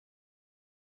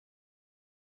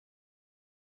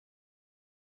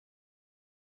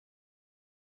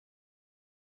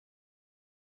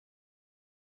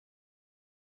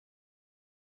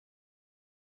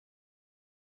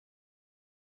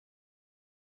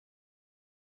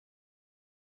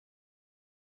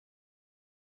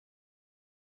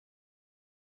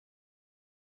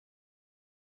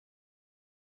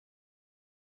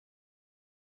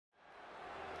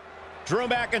Drew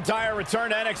McIntyre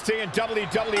returned to NXT and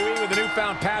WWE with a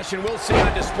newfound passion we'll see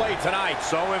on display tonight.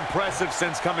 So impressive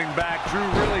since coming back. Drew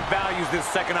really values this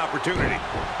second opportunity.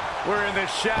 We're in the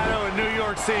shadow of New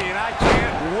York City, and I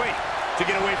can't wait to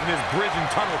get away from this bridge and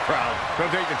tunnel crowd.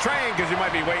 Don't take the train, because you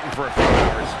might be waiting for a few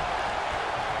hours.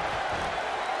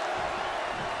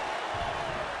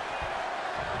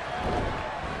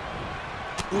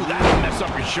 Ooh, that'll mess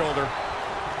up your shoulder.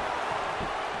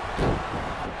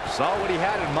 Saw what he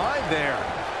had in mind there.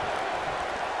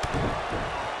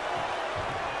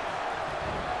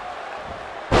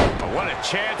 Oh, what a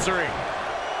chancery.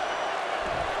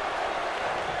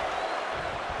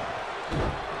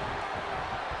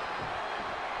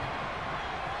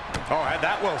 Oh, had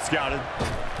that well scouted.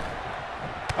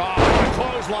 Oh, a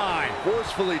clothesline.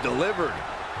 Forcefully delivered.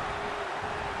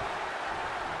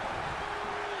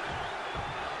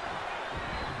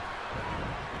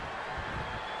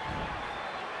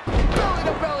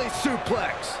 Belly-to-belly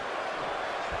suplex.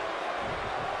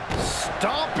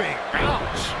 Stomping.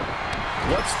 Ouch.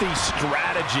 What's the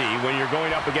strategy when you're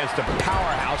going up against a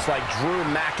powerhouse like Drew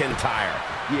McIntyre?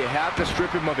 You have to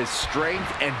strip him of his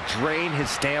strength and drain his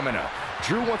stamina.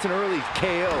 Drew wants an early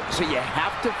KO, so you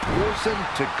have to force him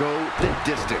to go the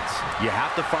distance. You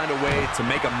have to find a way to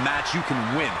make a match you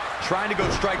can win. Trying to go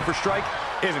strike for strike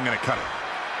isn't going to cut it.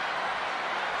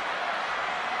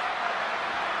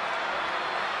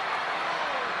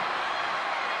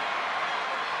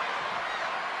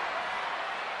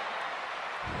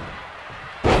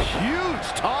 Huge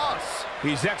toss.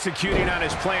 He's executing on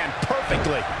his plan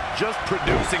perfectly. Just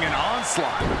producing an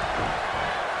onslaught.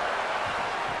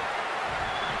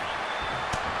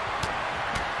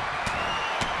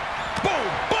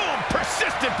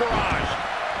 Persistent barrage.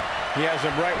 He has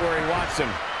him right where he wants him.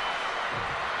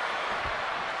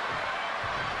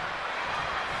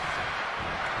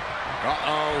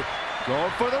 Uh-oh.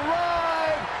 Going for the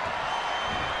ride.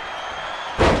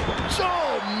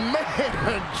 Oh,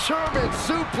 man. German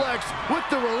suplex with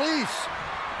the release.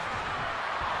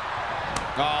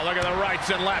 Oh, look at the rights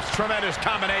and lefts. Tremendous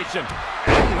combination.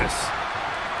 Endless.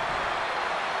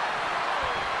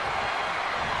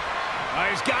 Oh,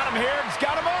 he's got him here. He's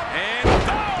got him up. And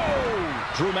oh!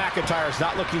 Drew McIntyre's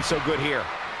not looking so good here.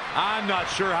 I'm not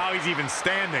sure how he's even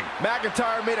standing.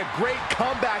 McIntyre made a great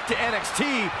comeback to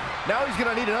NXT. Now he's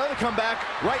going to need another comeback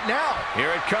right now.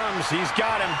 Here it comes. He's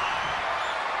got him.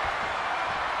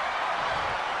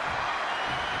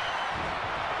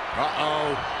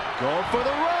 Uh-oh. Going for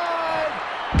the ride.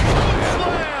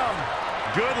 Slam.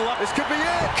 Good luck. This could be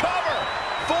it. Cover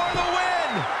for the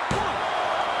win.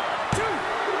 1, 2.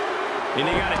 And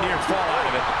he got a near fall out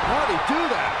of it. How'd he do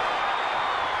that?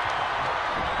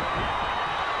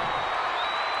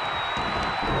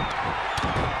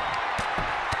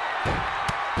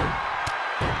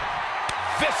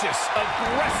 Vicious,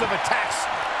 aggressive attacks.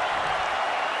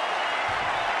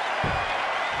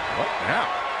 What now?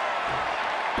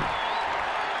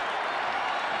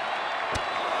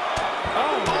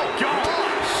 Oh, my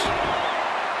gosh.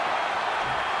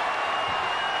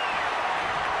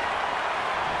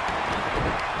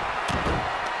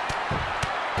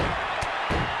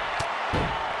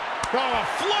 Oh, a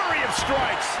flurry of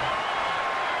strikes.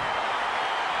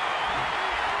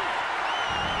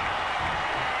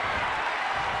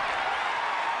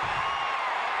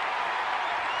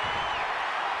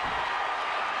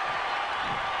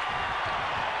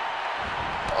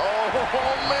 Oh,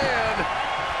 man.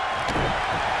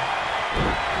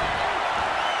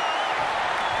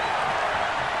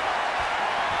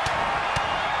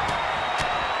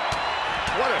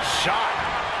 What a shot.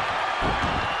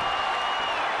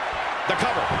 The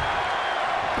cover.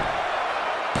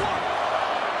 1,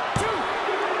 2,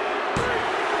 3.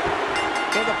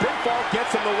 And the pinfall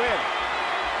gets him the win.